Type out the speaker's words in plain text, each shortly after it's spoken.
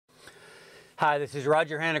Hi, this is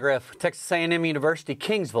Roger Hanegraaff, Texas A&M University,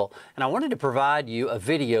 Kingsville, and I wanted to provide you a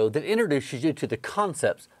video that introduces you to the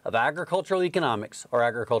concepts of agricultural economics or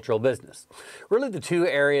agricultural business. Really, the two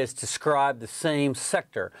areas describe the same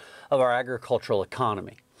sector of our agricultural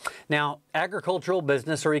economy. Now, agricultural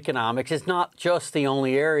business or economics is not just the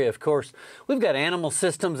only area, of course. We've got animal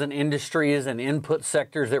systems and industries and input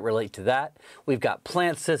sectors that relate to that. We've got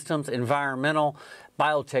plant systems, environmental,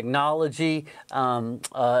 biotechnology,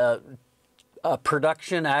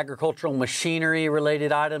 production, agricultural machinery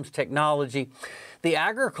related items, technology. The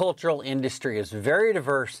agricultural industry is very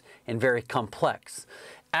diverse and very complex.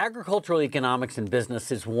 Agricultural economics and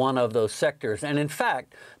business is one of those sectors. And in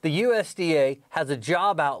fact, the USDA has a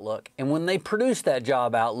job outlook. And when they produce that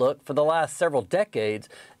job outlook for the last several decades,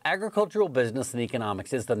 agricultural business and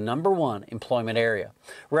economics is the #1 employment area,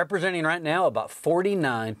 representing right now about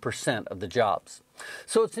 49% of the jobs.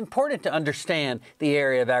 So it's important to understand the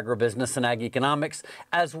area of agribusiness and ag economics,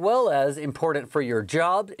 as well as important for your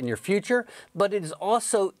job and your future, but it is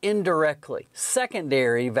also indirectly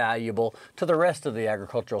secondary valuable to the rest of the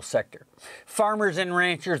agricultural sector. Farmers and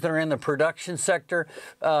ranchers that are in the production sector,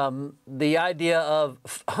 the idea of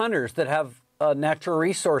hunters that have natural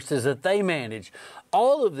resources that they manage.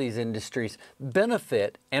 All of these industries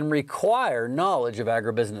benefit and require knowledge of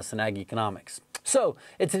agribusiness and ag economics. So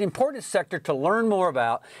it's an important sector to learn more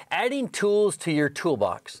about, adding tools to your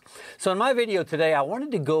toolbox. So in my video today, I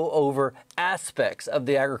wanted to go over aspects of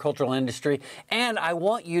the agricultural industry, and I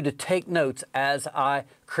want you to take notes as I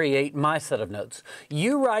create my set of notes.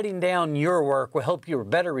 You writing down your work will help you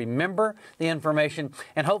better remember the information,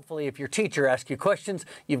 and hopefully if your teacher asks you questions,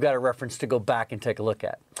 you've got a reference to go back and take a look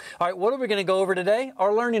at. All right, what are we going to go over today?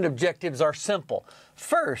 Our learning objectives are simple.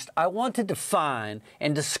 First, I want to define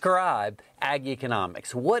and describe ag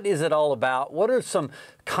economics. What is it all about? What are some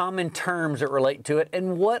common terms that relate to it?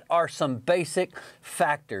 And what are some basic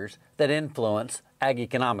factors that influence ag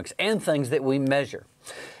economics and things that we measure?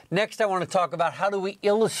 Next, I want to talk about how do we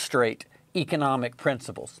illustrate economic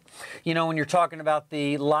principles. You know, when you're talking about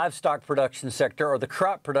the livestock production sector or the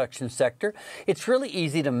crop production sector, it's really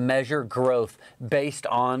easy to measure growth based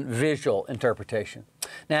on visual interpretation.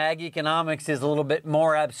 Now, ag economics is a little bit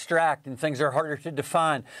more abstract and things are harder to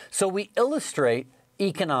define. So we illustrate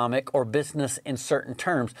economic or business in certain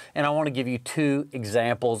terms, and I want to give you two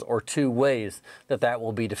examples or two ways that that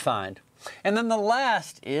will be defined. And then the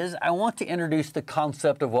last is I want to introduce the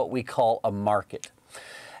concept of what we call a market.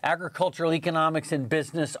 Agricultural economics and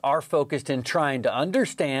business are focused in trying to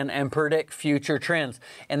understand and predict future trends,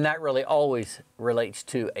 and that really always relates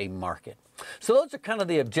to a market. So those are kind of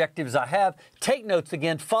the objectives I have. Take notes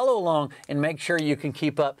again, follow along, and make sure you can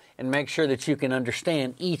keep up and make sure that you can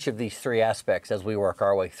understand each of these three aspects as we work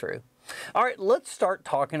our way through. All right, let's start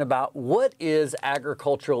talking about what is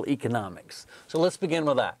agricultural economics. So let's begin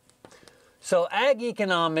with that. So ag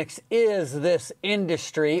economics is this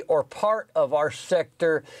industry or part of our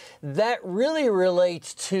sector that really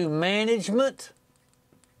relates to management.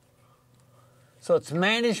 So it's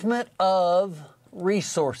management of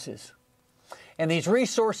resources. And these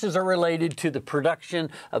resources are related to the production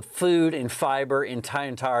of food and fiber in the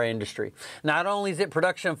entire industry. Not only is it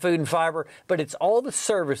production of food and fiber, but it's all the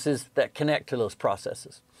services that connect to those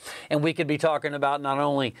processes. And we could be talking about not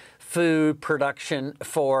only food production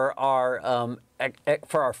for our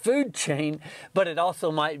food chain, but it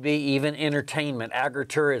also might be even entertainment,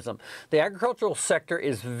 agritourism. The agricultural sector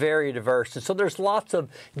is very diverse, and so there's lots of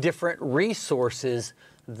different resources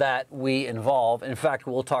that we involve. In fact,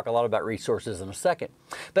 we'll talk a lot about resources in a second.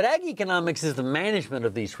 But ag economics is the management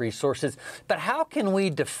of these resources. But how can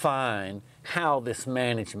we define how this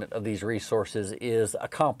management of these resources is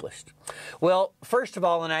accomplished? Well, first of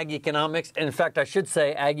all, in ag economics, and in fact, I should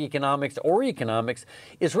say ag economics or economics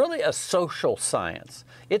is really a social science.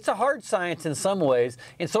 It's a hard science in some ways.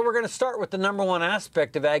 And so we're going to start with the #1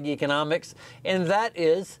 aspect of ag economics, and that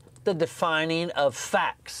is the defining of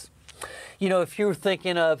facts. You know, if you're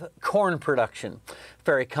thinking of corn production,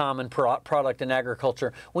 very common product in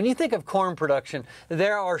agriculture, when you think of corn production,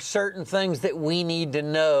 there are certain things that we need to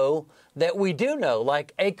know that we do know,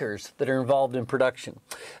 like acres that are involved in production.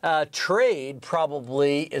 Trade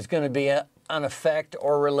probably is going to be an effect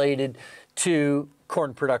or related to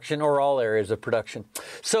corn production or all areas of production.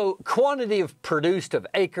 So quantity of produced of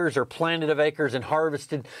acres or planted of acres and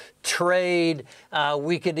harvested, trade,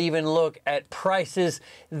 we could even look at prices.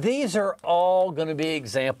 These are all going to be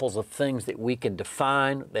examples of things that we can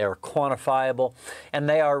define. They are quantifiable, and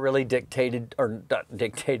they are really dictated, or not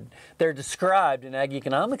dictated, they're described in ag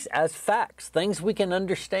economics as facts, things we can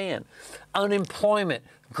understand. Unemployment,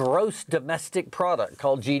 gross domestic product,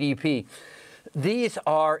 called GDP. These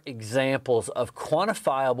are examples of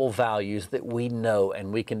quantifiable values that we know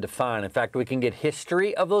and we can define. In fact, we can get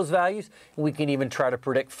history of those values, and we can even try to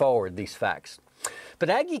predict forward these facts. But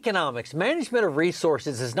ag economics, management of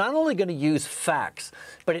resources, is not only going to use facts,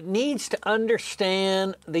 but it needs to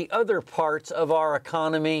understand the other parts of our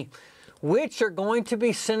economy, which are going to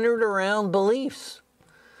be centered around beliefs.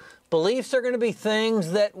 Beliefs are going to be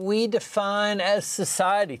things that we define as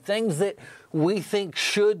society, things that we think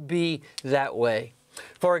should be that way.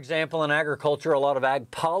 For example, in agriculture, a lot of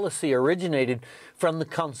ag policy originated from the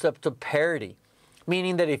concept of parity,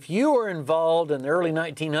 meaning that if you were involved in the early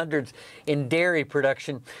 1900s in dairy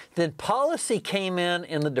production, then policy came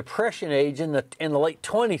in the Depression age in the late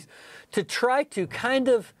 20s to try to kind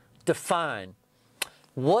of define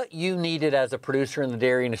what you needed as a producer in the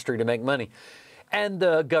dairy industry to make money. And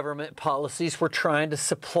the government policies were trying to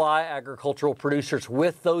supply agricultural producers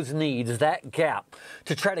with those needs, that gap,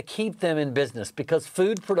 to try to keep them in business because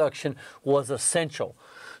food production was essential.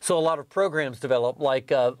 So a lot of programs developed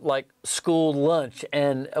like school lunch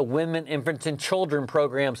and women, infants, and children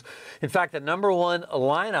programs. In fact, the number one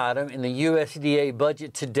line item in the USDA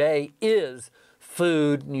budget today is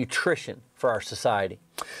food nutrition for our society.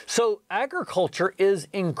 So agriculture is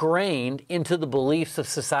ingrained into the beliefs of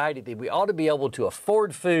society that we ought to be able to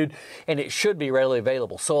afford food and it should be readily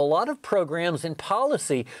available. So a lot of programs and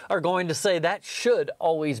policy are going to say that should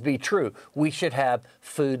always be true. We should have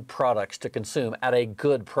food products to consume at a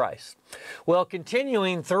good price. Well,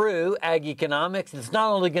 continuing through ag economics, it's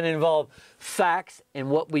not only going to involve facts and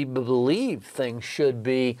what we believe things should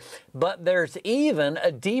be, but there's even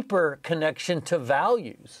a deeper connection to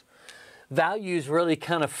values. Values really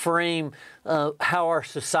kind of frame how our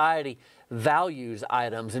society values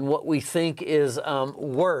items and what we think is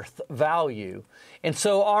worth value. And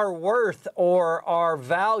so our worth or our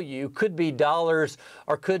value could be dollars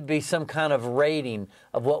or could be some kind of rating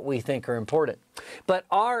of what we think are important. But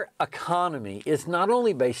our economy is not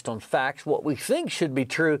only based on facts, what we think should be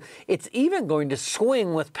true, it's even going to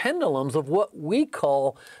swing with pendulums of what we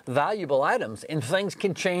call valuable items, and things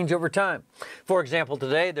can change over time. For example,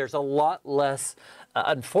 today there's a lot less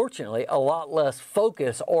unfortunately, a lot less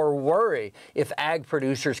focus or worry if ag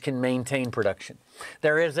producers can maintain production.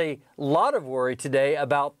 There is a lot of worry today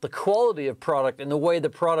about the quality of product and the way the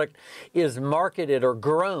product is marketed or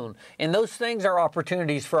grown. And those things are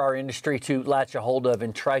opportunities for our industry to latch a hold of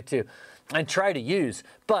and try to use.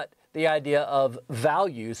 But the idea of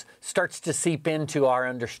values starts to seep into our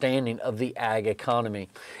understanding of the ag economy.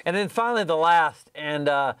 And then finally, the last, and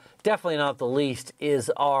definitely not the least, is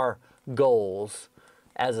our goals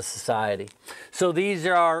as a society. So these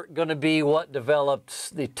are going to be what develops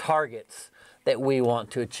the targets that we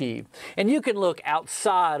want to achieve. And you can look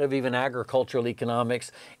outside of even agricultural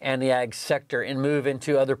economics and the ag sector and move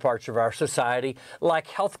into other parts of our society like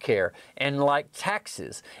healthcare and like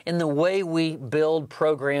taxes and the way we build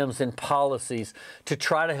programs and policies to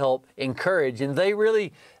try to help encourage. And they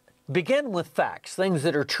really begin with facts, things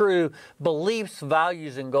that are true. Beliefs,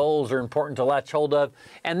 values, and goals are important to latch hold of.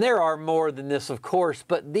 And there are more than this, of course,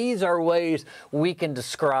 but these are ways we can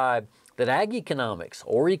describe that ag economics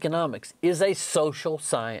or economics is a social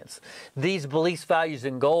science. These beliefs, values,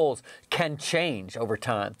 and goals can change over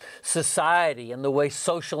time. Society and the way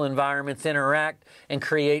social environments interact and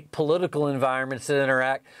create political environments that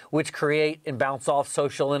interact, which create and bounce off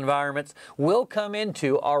social environments, will come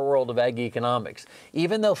into our world of ag economics.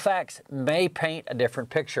 Even though facts may paint a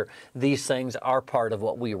different picture, these things are part of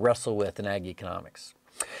what we wrestle with in ag economics.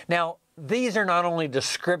 Now, these are not only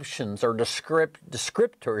descriptions or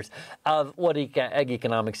descriptors of what ag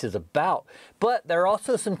economics is about, but there are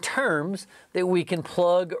also some terms that we can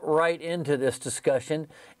plug right into this discussion.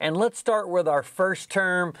 And let's start with our first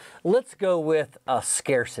term. Let's go with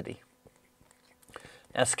scarcity.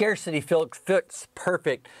 Now, scarcity fits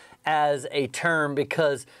perfect as a term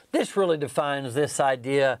because this really defines this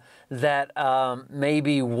idea that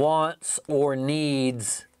maybe wants or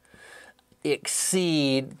needs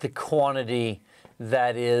exceed the quantity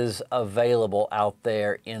that is available out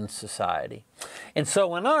there in society. And so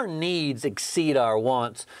when our needs exceed our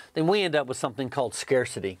wants, then we end up with something called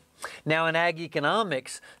scarcity. Now in ag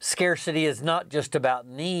economics, scarcity is not just about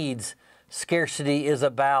needs. Scarcity is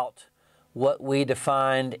about what we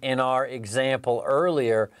defined in our example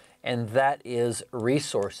earlier, and that is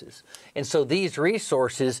resources. And so these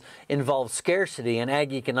resources involve scarcity, and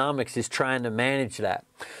ag economics is trying to manage that.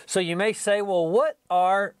 So you may say, well, what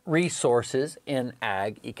are resources in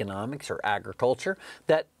ag economics or agriculture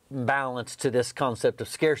that balance to this concept of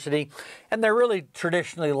scarcity? And they're really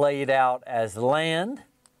traditionally laid out as land,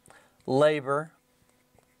 labor,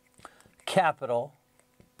 capital,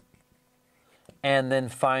 and then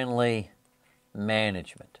finally,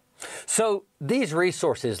 management. So these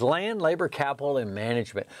resources, land, labor, capital, and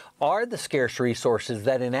management, are the scarce resources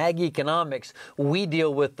that in ag economics we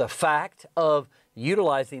deal with the fact of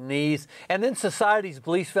utilizing these, and then society's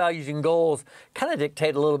beliefs, values, and goals kind of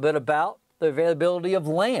dictate a little bit about the availability of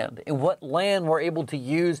land and what land we're able to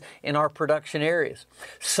use in our production areas.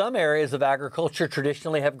 Some areas of agriculture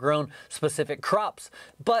traditionally have grown specific crops,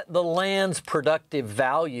 but the land's productive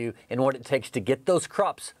value and what it takes to get those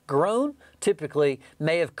crops grown typically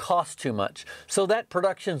may have cost too much. So that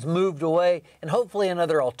production's moved away, and hopefully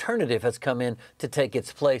another alternative has come in to take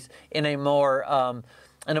its place in a more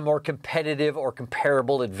competitive or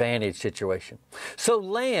comparable advantage situation. So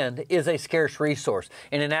land is a scarce resource.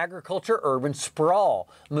 And in agriculture, urban sprawl,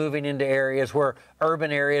 moving into areas where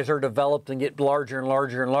urban areas are developed and get larger and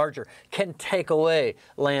larger and larger, can take away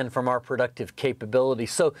land from our productive capability.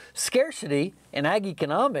 So scarcity in ag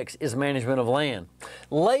economics is management of land.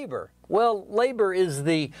 Labor. Well, labor is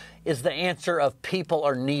the answer of people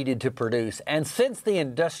are needed to produce. And since the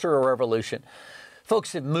Industrial Revolution,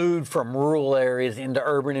 folks have moved from rural areas into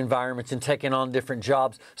urban environments and taken on different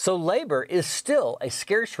jobs. So labor is still a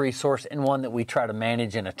scarce resource and one that we try to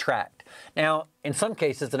manage and attract. Now, in some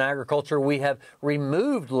cases in agriculture, we have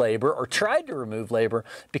removed labor or tried to remove labor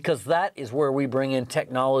because that is where we bring in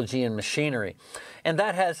technology and machinery. And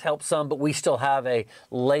that has helped some, but we still have a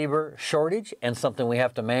labor shortage and something we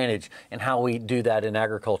have to manage and how we do that in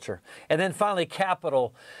agriculture. And then finally,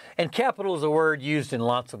 capital. And capital is a word used in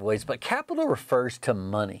lots of ways, but capital refers to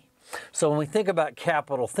money. So when we think about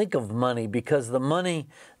capital, think of money, because the money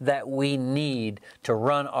that we need to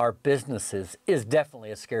run our businesses is definitely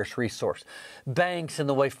a scarce resource. Banks, and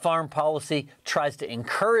the way farm policy tries to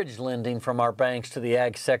encourage lending from our banks to the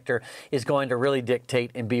ag sector, is going to really dictate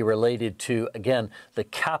and be related to, again, the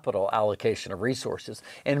capital allocation of resources.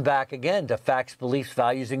 And back again to facts, beliefs,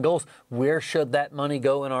 values, and goals. Where should that money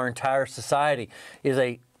go in our entire society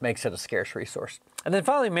makes it a scarce resource. And then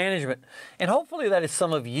finally, management. And hopefully that is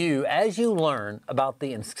some of you, as you learn about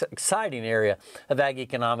the exciting area of ag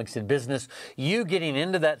economics and business, you getting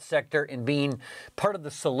into that sector and being part of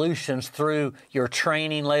the solutions through your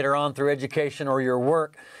training later on, through education or your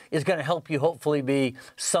work, is going to help you hopefully be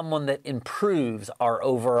someone that improves our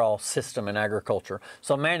overall system in agriculture.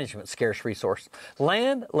 So management, scarce resource.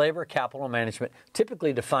 Land, labor, capital, management,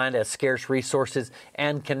 typically defined as scarce resources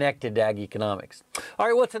and connected to ag economics. All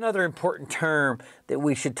right, what's another important term that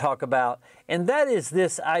we should talk about? And that is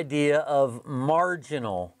this idea of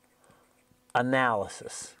marginal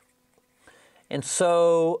analysis. And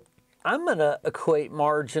so I'm going to equate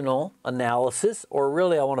marginal analysis, or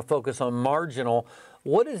really I want to focus on marginal.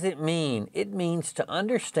 What does it mean? It means to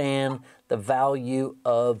understand the value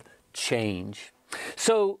of change.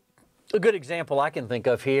 So a good example I can think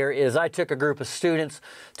of here is I took a group of students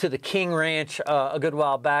to the King Ranch a good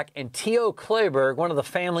while back, and T.O. Kleberg, one of the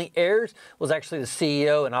family heirs, was actually the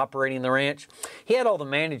CEO and operating the ranch. He had all the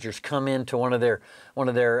managers come into one of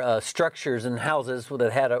their structures and houses where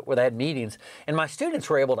they had meetings, and my students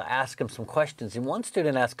were able to ask him some questions. And one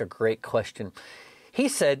student asked a great question. He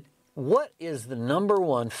said, what is the number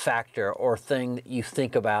one factor or thing that you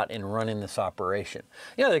think about in running this operation?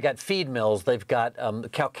 You know, they've got feed mills, they've got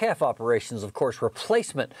cow-calf operations, of course,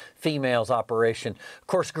 replacement females operation, of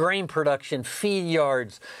course, grain production, feed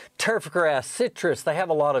yards, turf grass, citrus. They have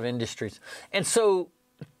a lot of industries. And so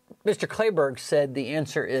Mr. Kleberg said the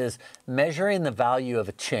answer is measuring the value of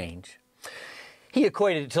a change. He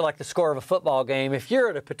equated it to like the score of a football game. If you're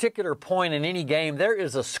at a particular point in any game, there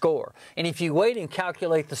is a score. And if you wait and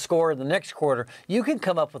calculate the score of the next quarter, you can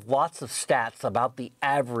come up with lots of stats about the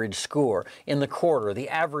average score in the quarter, the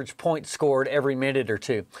average point scored every minute or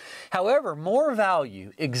two. However, more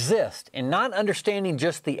value exists in not understanding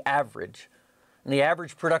just the average, and the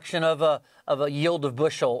average production of a yield of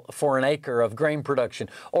bushel for an acre of grain production,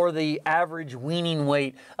 or the average weaning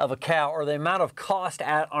weight of a cow, or the amount of cost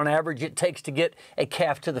on average it takes to get a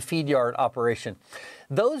calf to the feed yard operation.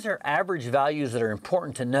 Those are average values that are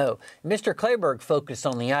important to know. Mr. Kleberg focused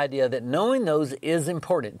on the idea that knowing those is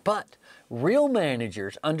important, but real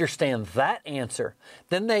managers understand that answer.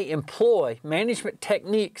 Then they employ management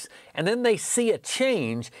techniques, and then they see a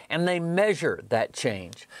change and they measure that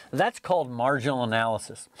change. That's called marginal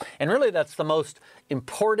analysis. And really that's the most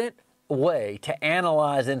important way to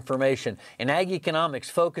analyze information. And ag economics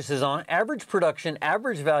focuses on average production,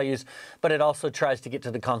 average values, but it also tries to get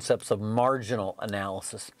to the concepts of marginal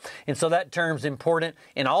analysis. And so that term's important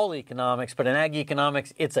in all economics, but in ag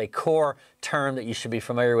economics, it's a core term that you should be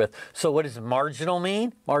familiar with. So what does marginal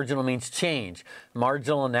mean? Marginal means change.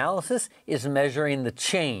 Marginal analysis is measuring the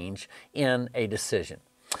change in a decision.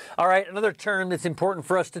 All right, another term that's important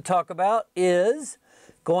for us to talk about is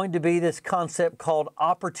going to be this concept called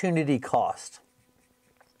opportunity cost.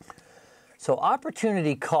 So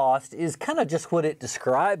opportunity cost is kind of just what it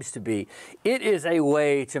describes to be. It is a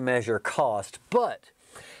way to measure cost, but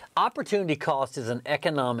opportunity cost is an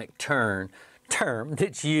economic term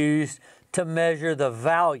that's used to measure the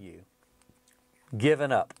value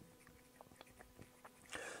given up.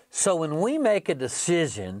 So when we make a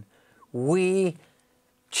decision, we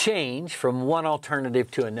change from one alternative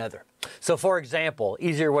to another. So for example,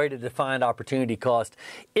 easier way to define opportunity cost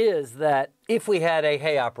is that if we had a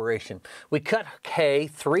hay operation, we cut hay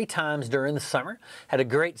 3 times during the summer, had a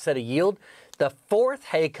great set of yield. The 4th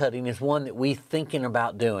hay cutting is one that we're thinking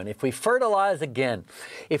about doing. If we fertilize again,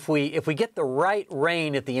 if we get the right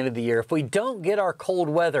rain at the end of the year, if we don't get our cold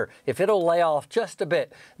weather, if it'll lay off just a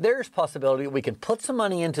bit, there's possibility that we can put some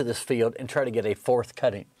money into this field and try to get a 4th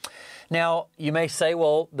cutting. Now, you may say,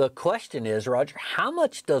 well, the question is, Roger, how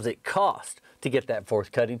much does it cost to get that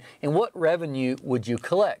 4th cutting, and what revenue would you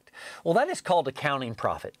collect? Well, that is called accounting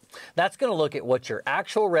profit. That's going to look at what your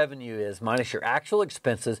actual revenue is minus your actual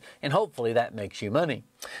expenses, and hopefully that makes you money.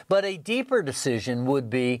 But a deeper decision would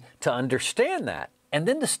be to understand that, and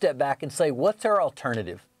then to step back and say, what's our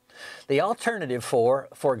alternative? The alternative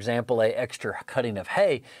for example, an extra cutting of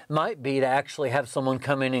hay might be to actually have someone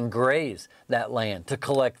come in and graze that land to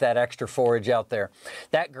collect that extra forage out there.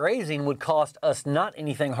 That grazing would cost us not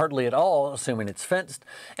anything hardly at all, assuming it's fenced,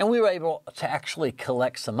 and we were able to actually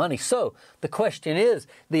collect some money. So the question is,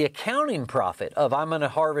 the accounting profit of I'm going to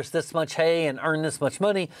harvest this much hay and earn this much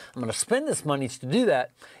money, I'm going to spend this money to do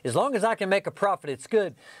that. As long as I can make a profit, it's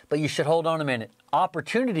good, but you should hold on a minute.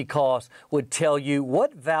 Opportunity cost would tell you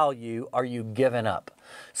what value are you giving up.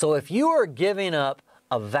 So if you are giving up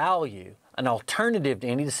a value, an alternative to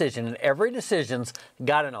any decision, and every decision's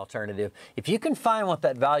got an alternative, if you can find what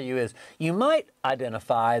that value is, you might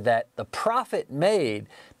identify that the profit made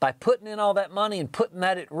by putting in all that money and putting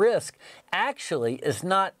that at risk actually is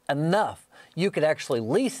not enough. You could actually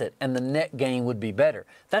lease it and the net gain would be better.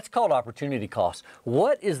 That's called opportunity cost.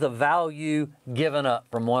 What is the value given up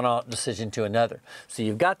from one decision to another? So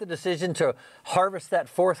you've got the decision to harvest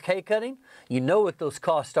that 4th hay cutting. You know what those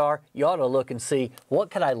costs are. You ought to look and see, what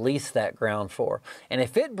could I lease that ground for? And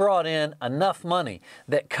if it brought in enough money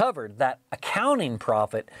that covered that accounting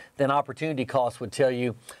profit, then opportunity cost would tell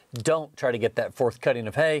you, don't try to get that 4th cutting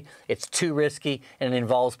of hay. It's too risky and it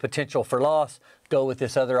involves potential for loss. Go with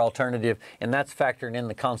this other alternative, and that's factoring in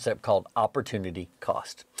the concept called opportunity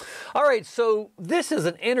cost. All right, so this is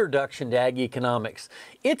an introduction to ag economics.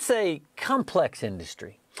 It's a complex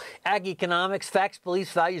industry. Ag economics, facts,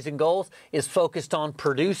 beliefs, values, and goals is focused on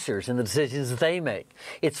producers and the decisions that they make.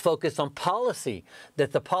 It's focused on policy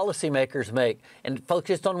that the policymakers make and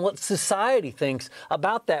focused on what society thinks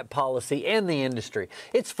about that policy and the industry.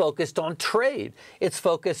 It's focused on trade. It's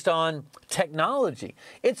focused on technology.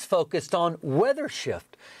 It's focused on weather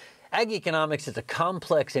shift. Ag economics is a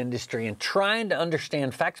complex industry, and trying to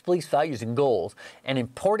understand facts, beliefs, values, and goals and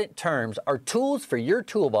important terms are tools for your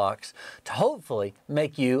toolbox to hopefully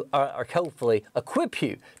make you, or hopefully equip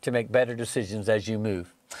you to make better decisions as you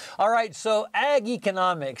move. All right, so ag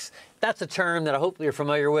economics, that's a term that I hope you're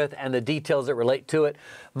familiar with and the details that relate to it.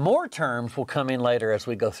 More terms will come in later as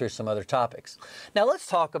we go through some other topics. Now let's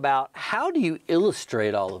talk about, how do you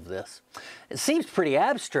illustrate all of this? It seems pretty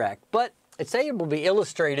abstract, but it's able to be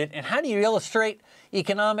illustrated. And how do you illustrate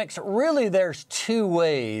economics? Really, there's 2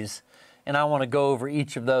 ways, and I want to go over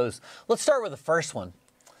each of those. Let's start with the first one.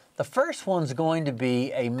 The first one's going to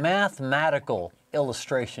be a mathematical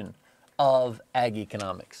illustration of ag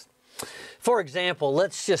economics. For example,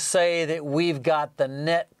 let's just say that we've got the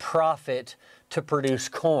net profit to produce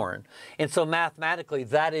corn. And so mathematically,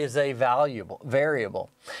 that is a variable.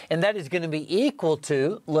 And that is going to be equal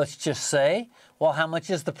to, let's just say, well, how much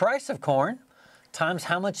is the price of corn times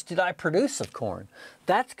how much did I produce of corn?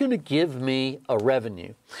 That's going to give me a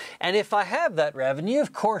revenue. And if I have that revenue,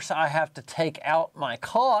 of course, I have to take out my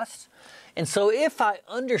costs. And so if I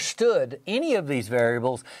understood any of these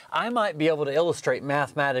variables, I might be able to illustrate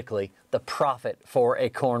mathematically the profit for a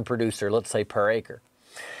corn producer, let's say per acre.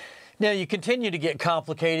 Now, you continue to get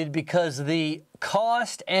complicated because the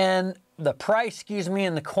cost and the price,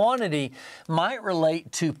 and the quantity might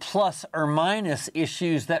relate to plus or minus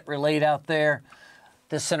issues that relate out there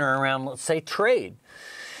that center around, let's say, trade.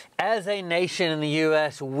 As a nation in the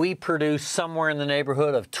U.S., we produce somewhere in the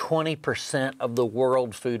neighborhood of 20% of the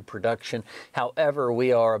world food production. However,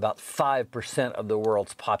 we are about 5% of the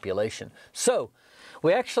world's population. So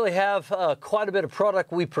We actually have quite a bit of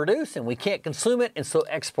product we produce and we can't consume it, and so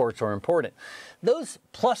exports are important. Those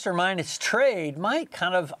plus or minus trade might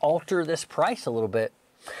kind of alter this price a little bit.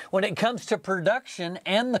 When it comes to production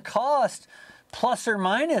and the cost, plus or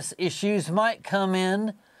minus issues might come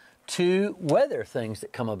in to weather things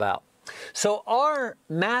that come about. So our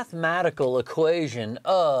mathematical equation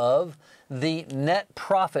of the net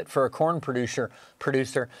profit for a corn producer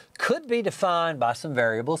could be defined by some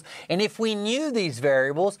variables. And if we knew these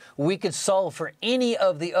variables, we could solve for any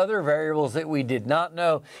of the other variables that we did not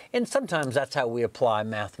know. And sometimes that's how we apply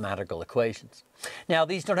mathematical equations. Now,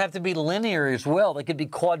 these don't have to be linear as well. They could be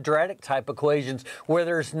quadratic type equations where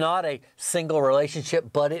there's not a single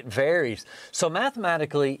relationship, but it varies. So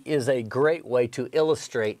mathematically is a great way to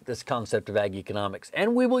illustrate this concept of ag economics,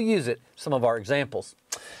 and we will use it, some of our examples.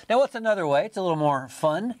 Now, what's another way? It's a little more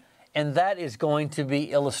fun, and that is going to be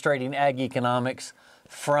illustrating ag economics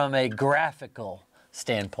from a graphical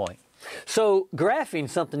standpoint. So graphing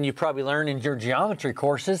is something you probably learned in your geometry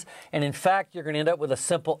courses, and in fact you're going to end up with a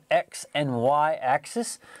simple X and Y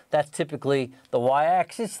axis. That's typically the Y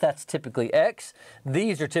axis, that's typically X.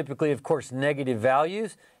 These are typically, of course, negative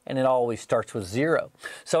values, and it always starts with 0.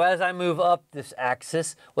 So as I move up this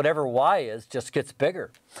axis, whatever Y is just gets bigger.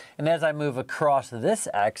 And as I move across this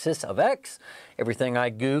axis of X, everything I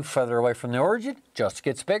do further away from the origin just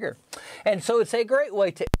gets bigger. And so it's a great way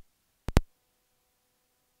to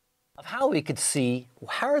of how we could see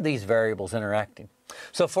how are these variables interacting.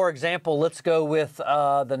 So for example, let's go with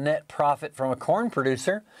the net profit from a corn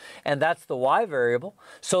producer, and that's the Y variable.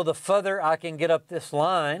 So the further I can get up this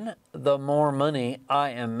line, the more money I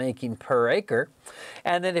am making per acre.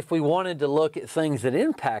 And then if we wanted to look at things that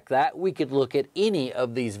impact that, we could look at any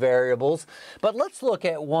of these variables. But let's look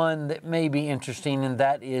at one that may be interesting, and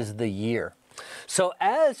that is the year. So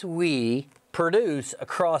as we produce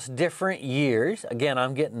across different years, again,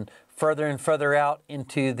 I'm getting further and further out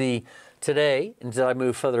into the today until I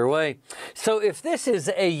move further away. So if this is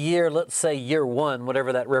a year, let's say year 1,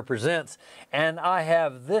 whatever that represents, and I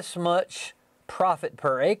have this much profit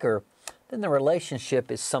per acre, then the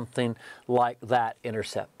relationship is something like that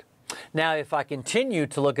intercept. Now, if I continue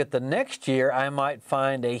to look at the next year, I might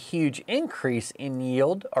find a huge increase in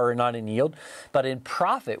yield, or not in yield, but in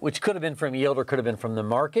profit, which could have been from yield or could have been from the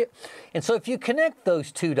market. And so if you connect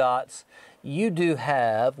those two dots, you do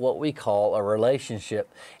have what we call a relationship.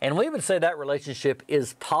 And we would say that relationship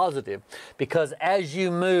is positive because as you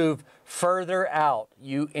move further out,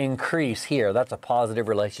 you increase here. That's a positive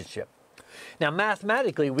relationship. Now,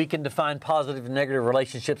 mathematically, we can define positive and negative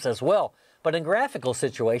relationships as well. But in graphical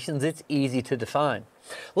situations, it's easy to define.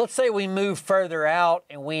 Let's say we move further out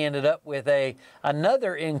and we ended up with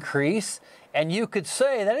another increase, and you could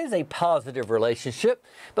say that is a positive relationship,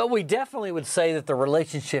 but we definitely would say that the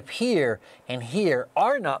relationship here and here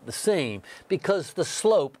are not the same because the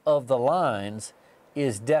slope of the lines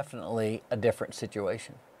is definitely a different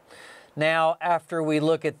situation. Now, after we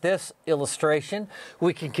look at this illustration,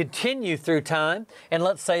 we can continue through time, and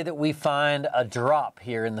let's say that we find a drop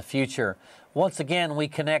here in the future. Once again, we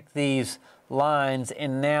connect these lines,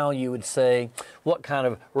 and now you would say, what kind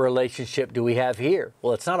of relationship do we have here?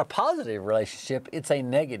 Well, it's not a positive relationship, it's a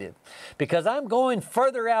negative, because I'm going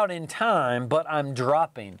further out in time, but I'm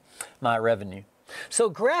dropping my revenue. So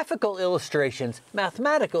graphical illustrations,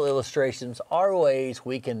 mathematical illustrations are ways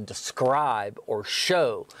we can describe or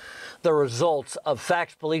show the results of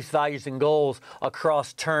facts, beliefs, values, and goals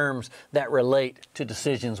across terms that relate to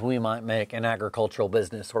decisions we might make in agricultural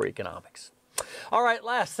business or economics. All right,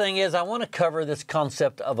 last thing is I want to cover this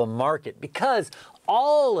concept of a market because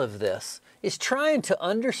all of this is trying to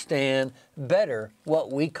understand better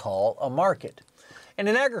what we call a market. And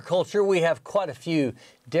in agriculture, we have quite a few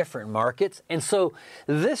different markets. And so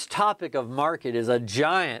this topic of market is a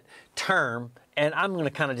giant term, and I'm going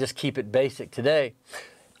to kind of just keep it basic today.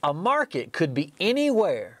 A market could be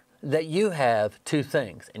anywhere that you have two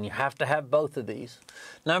things, and you have to have both of these.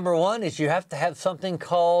 Number one is you have to have something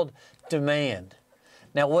called demand.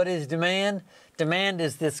 Now, what is demand? Demand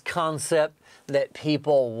is this concept that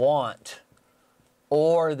people want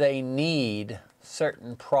or they need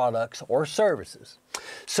certain products or services.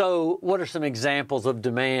 So what are some examples of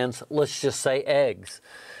demands? Let's just say eggs.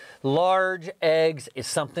 Large eggs is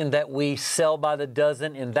something that we sell by the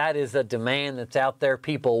dozen, and that is a demand that's out there.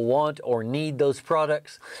 People want or need those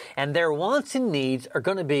products, and their wants and needs are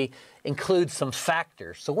going to include some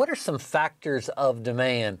factors. So what are some factors of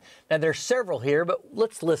demand? Now, there's several here, but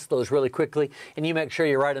let's list those really quickly, and you make sure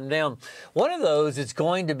you write them down. One of those is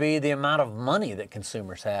going to be the amount of money that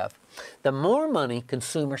consumers have. The more money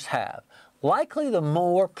consumers have, likely the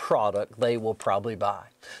more product they will probably buy.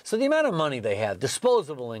 So the amount of money they have,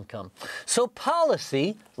 disposable income. So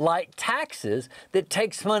policy, like taxes, that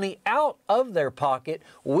takes money out of their pocket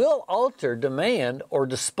will alter demand or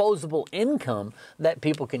disposable income that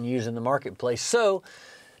people can use in the marketplace. So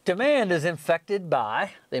demand is affected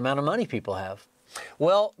by the amount of money people have.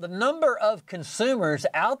 Well, the number of consumers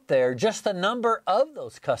out there, just the number of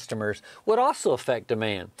those customers, would also affect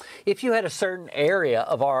demand. If you had a certain area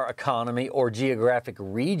of our economy or geographic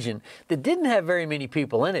region that didn't have very many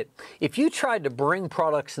people in it, if you tried to bring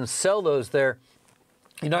products and sell those there,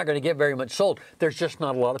 you're not going to get very much sold. There's just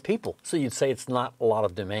not a lot of people. So you'd say it's not a lot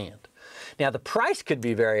of demand. Now, the price could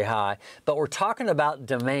be very high, but we're talking about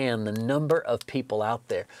demand, the number of people out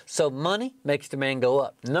there. So money makes demand go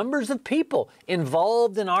up. Numbers of people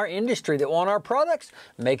involved in our industry that want our products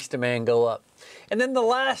makes demand go up. And then the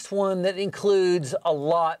last one that includes a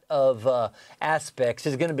lot of aspects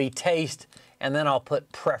is going to be taste, and then I'll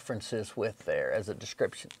put preferences with there as a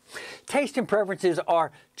description. Taste and preferences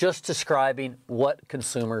are just describing what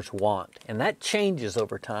consumers want, and that changes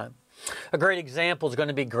over time. A great example is going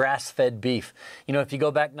to be grass-fed beef. You know, if you go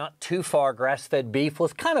back not too far, grass-fed beef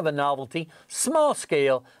was kind of a novelty, small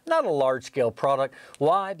scale, not a large-scale product.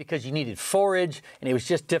 Why? Because you needed forage, and it was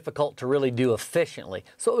just difficult to really do efficiently.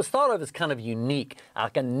 So it was thought of as kind of unique,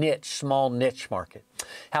 like a niche, small niche market.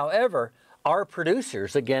 However, our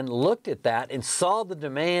producers, again, looked at that and saw the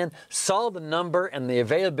demand, saw the number and the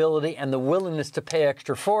availability and the willingness to pay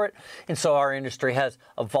extra for it. And so our industry has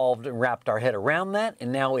evolved and wrapped our head around that.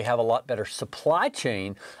 And now we have a lot better supply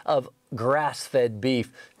chain of grass-fed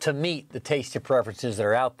beef to meet the taste and preferences that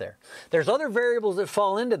are out there. There's other variables that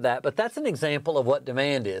fall into that, but that's an example of what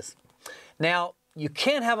demand is. Now, you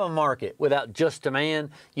can't have a market without just demand.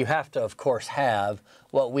 You have to, of course, have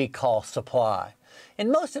what we call supply.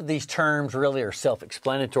 And most of these terms really are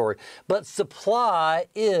self-explanatory, but supply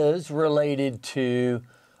is related to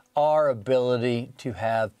our ability to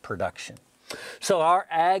have production. So our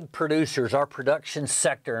ag producers, our production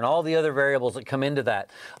sector, and all the other variables that come into that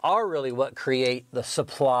are really what create the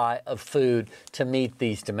supply of food to meet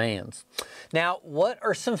these demands. Now, what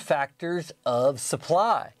are some factors of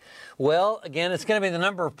supply? Well, again, it's going to be the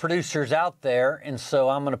number of producers out there, and so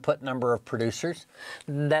I'm going to put number of producers.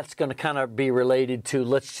 That's going to kind of be related to,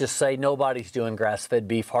 let's just say, nobody's doing grass-fed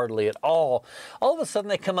beef hardly at all. All of a sudden,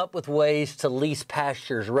 they come up with ways to lease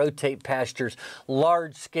pastures, rotate pastures,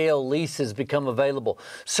 large-scale leases become available.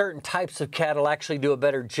 Certain types of cattle actually do a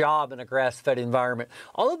better job in a grass-fed environment.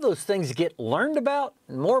 All of those things get learned about.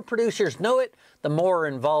 The more producers know it, the more are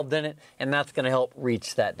involved in it, and that's going to help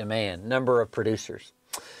reach that demand, number of producers.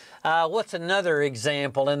 What's another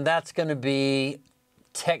example? And that's going to be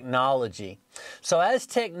technology. So as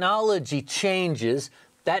technology changes,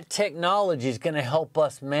 that technology is going to help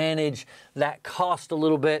us manage that cost a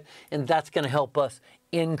little bit, and that's going to help us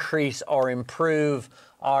increase or improve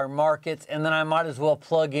our markets. And then I might as well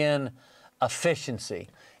plug in efficiency.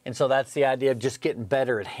 And so that's the idea of just getting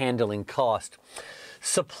better at handling cost.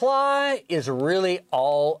 Supply is really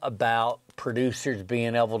all about producers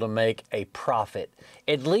being able to make a profit,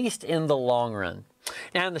 at least in the long run.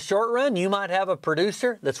 Now, in the short run, you might have a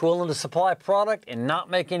producer that's willing to supply product and not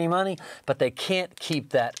make any money, but they can't keep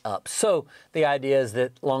that up. So the idea is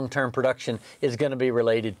that long-term production is going to be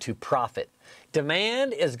related to profit.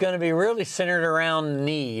 Demand is going to be really centered around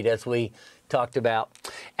need, as we talked about.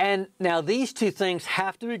 And now these two things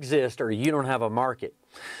have to exist or you don't have a market.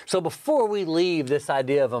 So before we leave this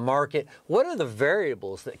idea of a market, what are the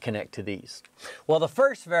variables that connect to these? Well, the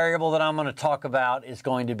first variable that I'm going to talk about is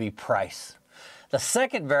going to be price. The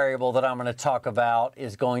second variable that I'm going to talk about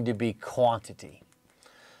is going to be quantity.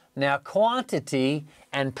 Now, quantity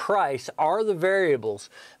and price are the variables,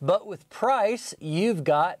 but with price, you've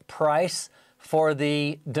got price for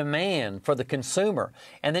the demand, for the consumer,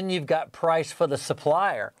 and then you've got price for the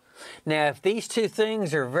supplier. Now, if these two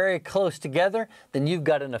things are very close together, then you've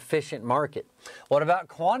got an efficient market. What about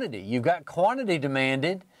quantity? You've got quantity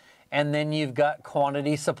demanded, and then you've got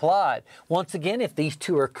quantity supplied. Once again, if these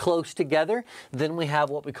two are close together, then we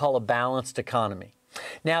have what we call a balanced economy.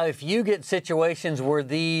 Now, if you get situations where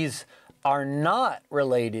these are not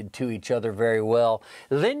related to each other very well,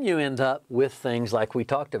 then you end up with things like we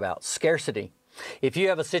talked about, scarcity. If you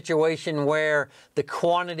have a situation where the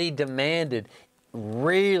quantity demanded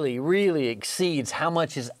really exceeds how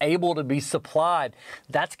much is able to be supplied,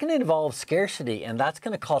 that's going to involve scarcity, and that's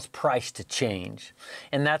going to cause price to change.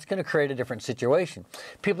 And that's going to create a different situation.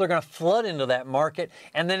 People are going to flood into that market,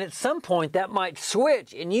 and then at some point that might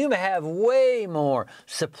switch, and you may have way more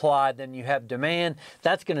supply than you have demand.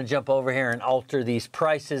 That's going to jump over here and alter these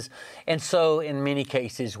prices. And so in many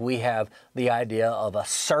cases, we have the idea of a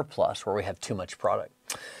surplus where we have too much product.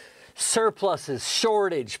 Surpluses,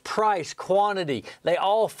 shortage, price, quantity, they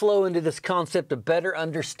all flow into this concept of better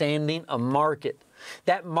understanding a market.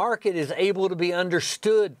 That market is able to be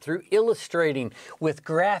understood through illustrating with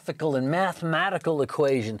graphical and mathematical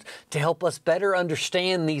equations to help us better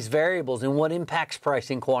understand these variables and what impacts price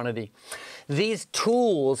and quantity. These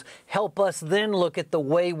tools help us then look at the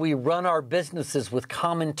way we run our businesses with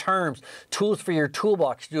common terms, tools for your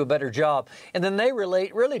toolbox to do a better job. And then they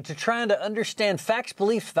relate really to trying to understand facts,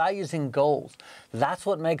 beliefs, values, and goals. That's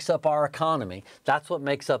what makes up our economy. That's what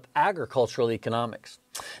makes up agricultural economics.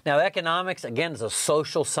 Now, economics, again, is a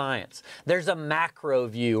social science. There's a macro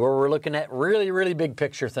view where we're looking at really big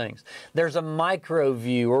picture things. There's a micro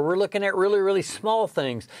view where we're looking at really small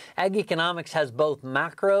things. Ag economics has both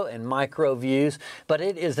macro and micro views, but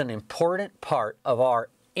it is an important part of our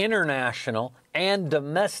international and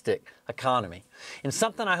domestic economy. And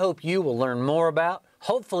something I hope you will learn more about.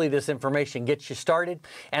 Hopefully this information gets you started.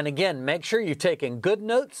 And again, make sure you've taken good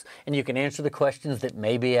notes and you can answer the questions that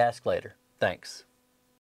may be asked later. Thanks.